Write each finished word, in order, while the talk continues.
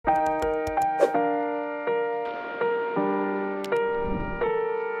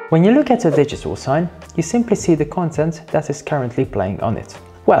When you look at a digital sign, you simply see the content that is currently playing on it.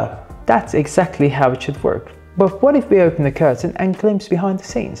 Well, that's exactly how it should work. But what if we open the curtain and glimpse behind the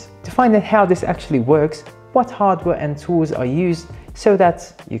scenes? To find out how this actually works, what hardware and tools are used so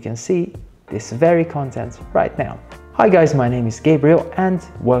that you can see this very content right now. Hi guys, my name is Gabriel and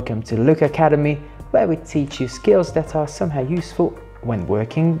welcome to Look Academy, where we teach you skills that are somehow useful when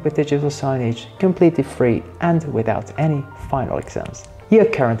working with digital signage, completely free and without any final exams. You're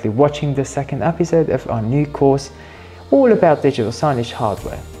currently watching the second episode of our new course all about digital signage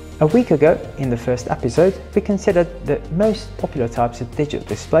hardware. A week ago, in the first episode, we considered the most popular types of digital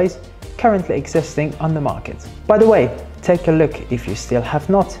displays currently existing on the market. By the way, take a look if you still have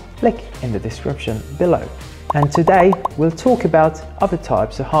not, link in the description below. And today we'll talk about other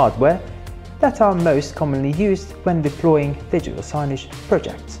types of hardware that are most commonly used when deploying digital signage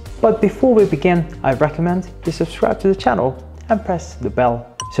projects. But before we begin, I recommend you subscribe to the channel and press the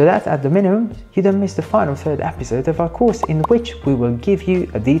bell so that at the minimum you don't miss the final third episode of our course, in which we will give you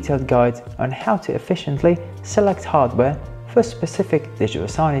a detailed guide on how to efficiently select hardware for specific digital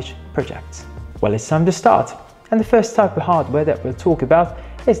signage projects. Well, it's time to start. And the first type of hardware that we'll talk about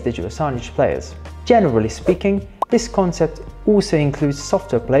is digital signage players. Generally speaking, this concept also includes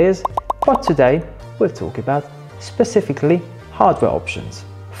software players, but today we'll talk about specifically hardware options.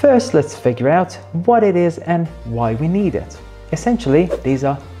 First, let's figure out what it is and why we need it. Essentially, these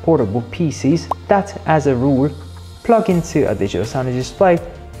are portable PCs that, as a rule, plug into a digital signage display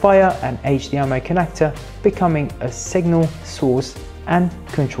via an HDMI connector, becoming a signal source and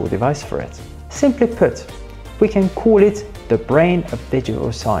control device for it. Simply put, we can call it the brain of digital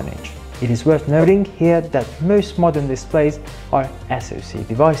signage. It is worth noting here that most modern displays are SoC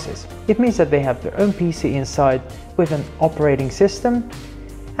devices. It means that they have their own PC inside with an operating system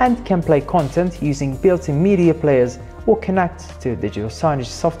and can play content using built-in media players or connect to digital signage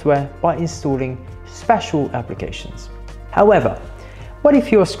software by installing special applications. However, what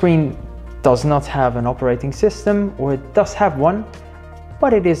if your screen does not have an operating system, or it does have one,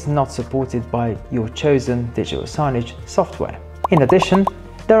 but it is not supported by your chosen digital signage software? In addition,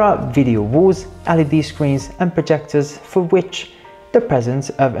 there are video walls, LED screens and projectors for which the presence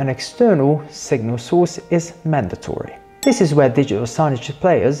of an external signal source is mandatory. This is where digital signage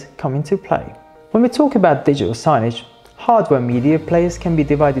players come into play. When we talk about digital signage, hardware media players can be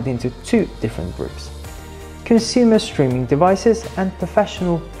divided into two different groups: consumer streaming devices and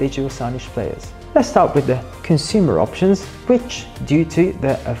professional digital signage players. Let's start with the consumer options, which, due to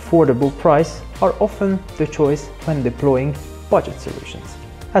their affordable price, are often the choice when deploying budget solutions.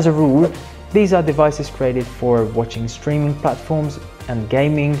 As a rule, these are devices created for watching streaming platforms and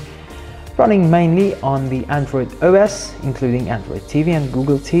gaming, running mainly on the Android OS, including Android TV and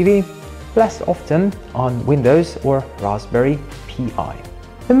Google TV, less often on Windows or Raspberry Pi.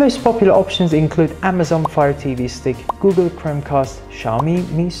 The most popular options include Amazon Fire TV Stick, Google Chromecast, Xiaomi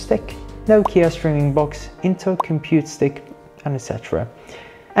Mi Stick, Nokia Streaming Box, Intel Compute Stick, and etc.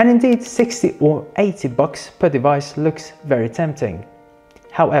 And indeed, 60 or 80 bucks per device looks very tempting.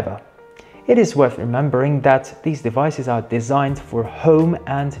 However, it is worth remembering that these devices are designed for home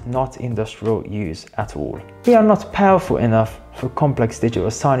and not industrial use at all. They are not powerful enough for complex digital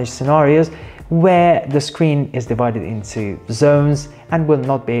signage scenarios where the screen is divided into zones and will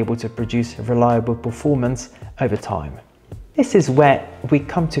not be able to produce reliable performance over time. This is where we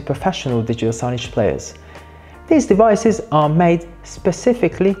come to professional digital signage players. These devices are made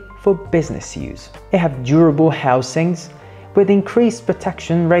specifically for business use. They have durable housings with increased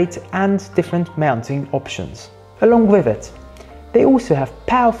protection rate and different mounting options. Along with it, they also have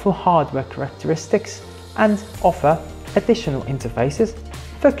powerful hardware characteristics and offer additional interfaces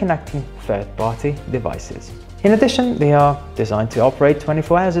for connecting third-party devices. In addition, they are designed to operate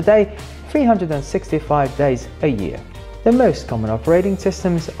 24 hours a day, 365 days a year. The most common operating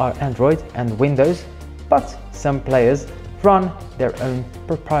systems are Android and Windows, but some players run their own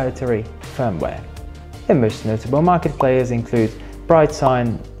proprietary firmware. The most notable market players include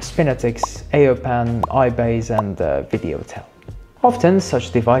BrightSign, Spinetics, AOPan, iBase and Videotel. Often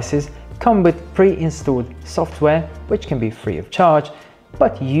such devices come with pre-installed software which can be free of charge,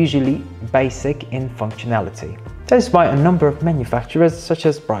 but usually basic in functionality. That is why a number of manufacturers, such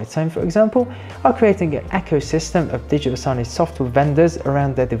as BrightSign for example, are creating an ecosystem of digital signage software vendors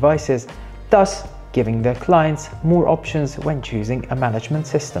around their devices, thus giving their clients more options when choosing a management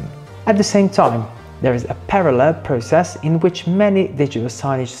system. At the same time, there is a parallel process in which many digital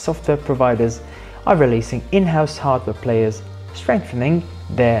signage software providers are releasing in-house hardware players, strengthening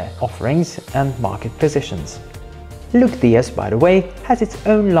their offerings and market positions. LookDS, by the way, has its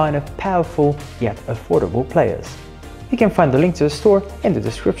own line of powerful yet affordable players. You can find the link to the store in the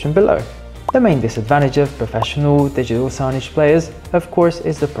description below. The main disadvantage of professional digital signage players, of course,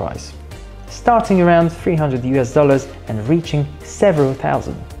 is the price, starting around $300 and reaching several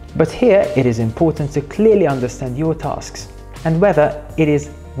thousand. But here it is important to clearly understand your tasks and whether it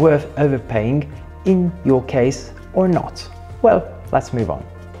is worth overpaying in your case or not. Well, let's move on.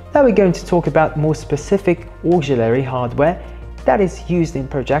 Now we're going to talk about more specific auxiliary hardware that is used in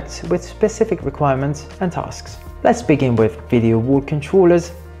projects with specific requirements and tasks. Let's begin with video wall controllers,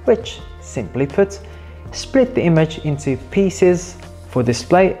 which, simply put, split the image into pieces for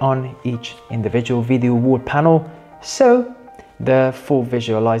display on each individual video wall panel, so the full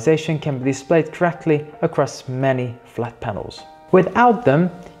visualization can be displayed correctly across many flat panels. Without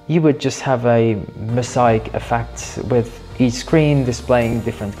them, you would just have a mosaic effect with each screen displaying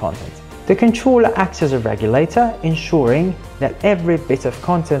different content. The controller acts as a regulator, ensuring that every bit of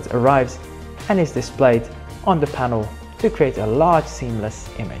content arrives and is displayed on the panel to create a large seamless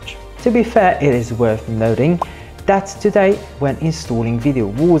image. To be fair, it is worth noting that today, when installing video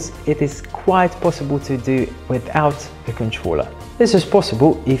walls, it is quite possible to do without the controller. This is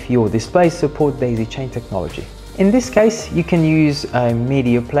possible if your displays support daisy chain technology. In this case, you can use a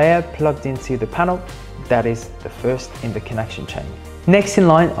media player plugged into the panel, that is the first in the connection chain. Next in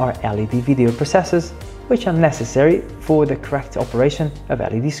line are LED video processors, which are necessary for the correct operation of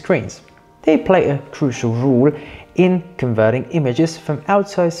LED screens. They play a crucial role in converting images from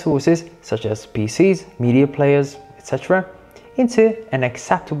outside sources such as PCs, media players, etc. into an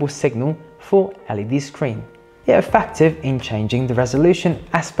acceptable signal for LED screen. They are effective in changing the resolution,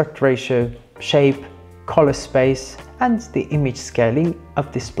 aspect ratio, shape, color space, and the image scaling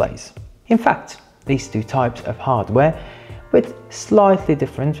of displays. In fact, these two types of hardware with slightly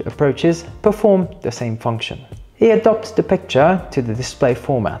different approaches perform the same function. They adopt the picture to the display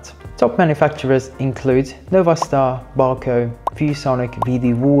format. Top manufacturers include Novastar, Barco, ViewSonic,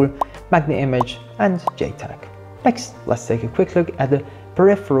 VD Wall, Magni Image, and JTAG. Next, let's take a quick look at the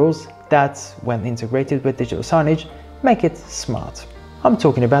peripherals that, when integrated with digital signage, make it smart. I'm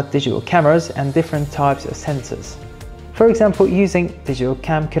talking about digital cameras and different types of sensors. For example, using digital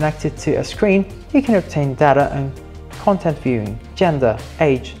cam connected to a screen, you can obtain data on content viewing, gender,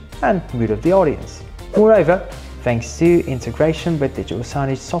 age, and mood of the audience. Moreover, thanks to integration with digital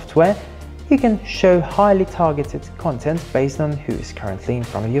signage software, you can show highly targeted content based on who is currently in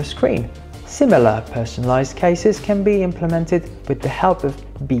front of your screen. Similar personalized cases can be implemented with the help of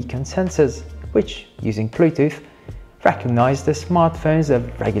beacon sensors, which, using Bluetooth, recognize the smartphones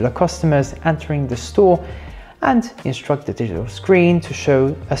of regular customers entering the store and instruct the digital screen to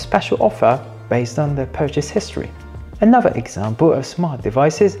show a special offer based on their purchase history. Another example of smart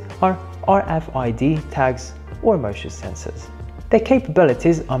devices are RFID tags or motion sensors. Their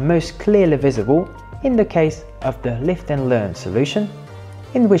capabilities are most clearly visible in the case of the lift and learn solution,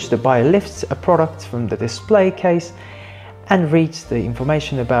 in which the buyer lifts a product from the display case and reads the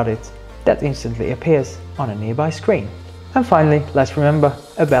information about it that instantly appears on a nearby screen. And finally, let's remember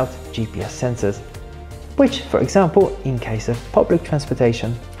about GPS sensors, which, for example, in case of public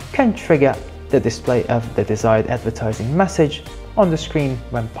transportation, can trigger the display of the desired advertising message on the screen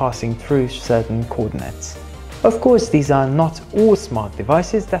when passing through certain coordinates. Of course, these are not all smart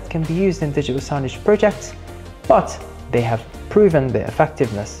devices that can be used in digital signage projects, but they have proven their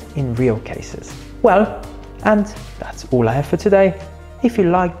effectiveness in real cases. Well, and that's all I have for today. If you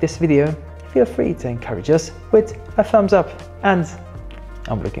liked this video, feel free to encourage us with a thumbs up, and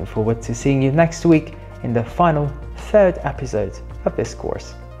I'm looking forward to seeing you next week in the final third episode of this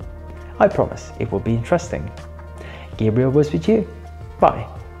course. I promise it will be interesting. Gabriel was with you. Bye.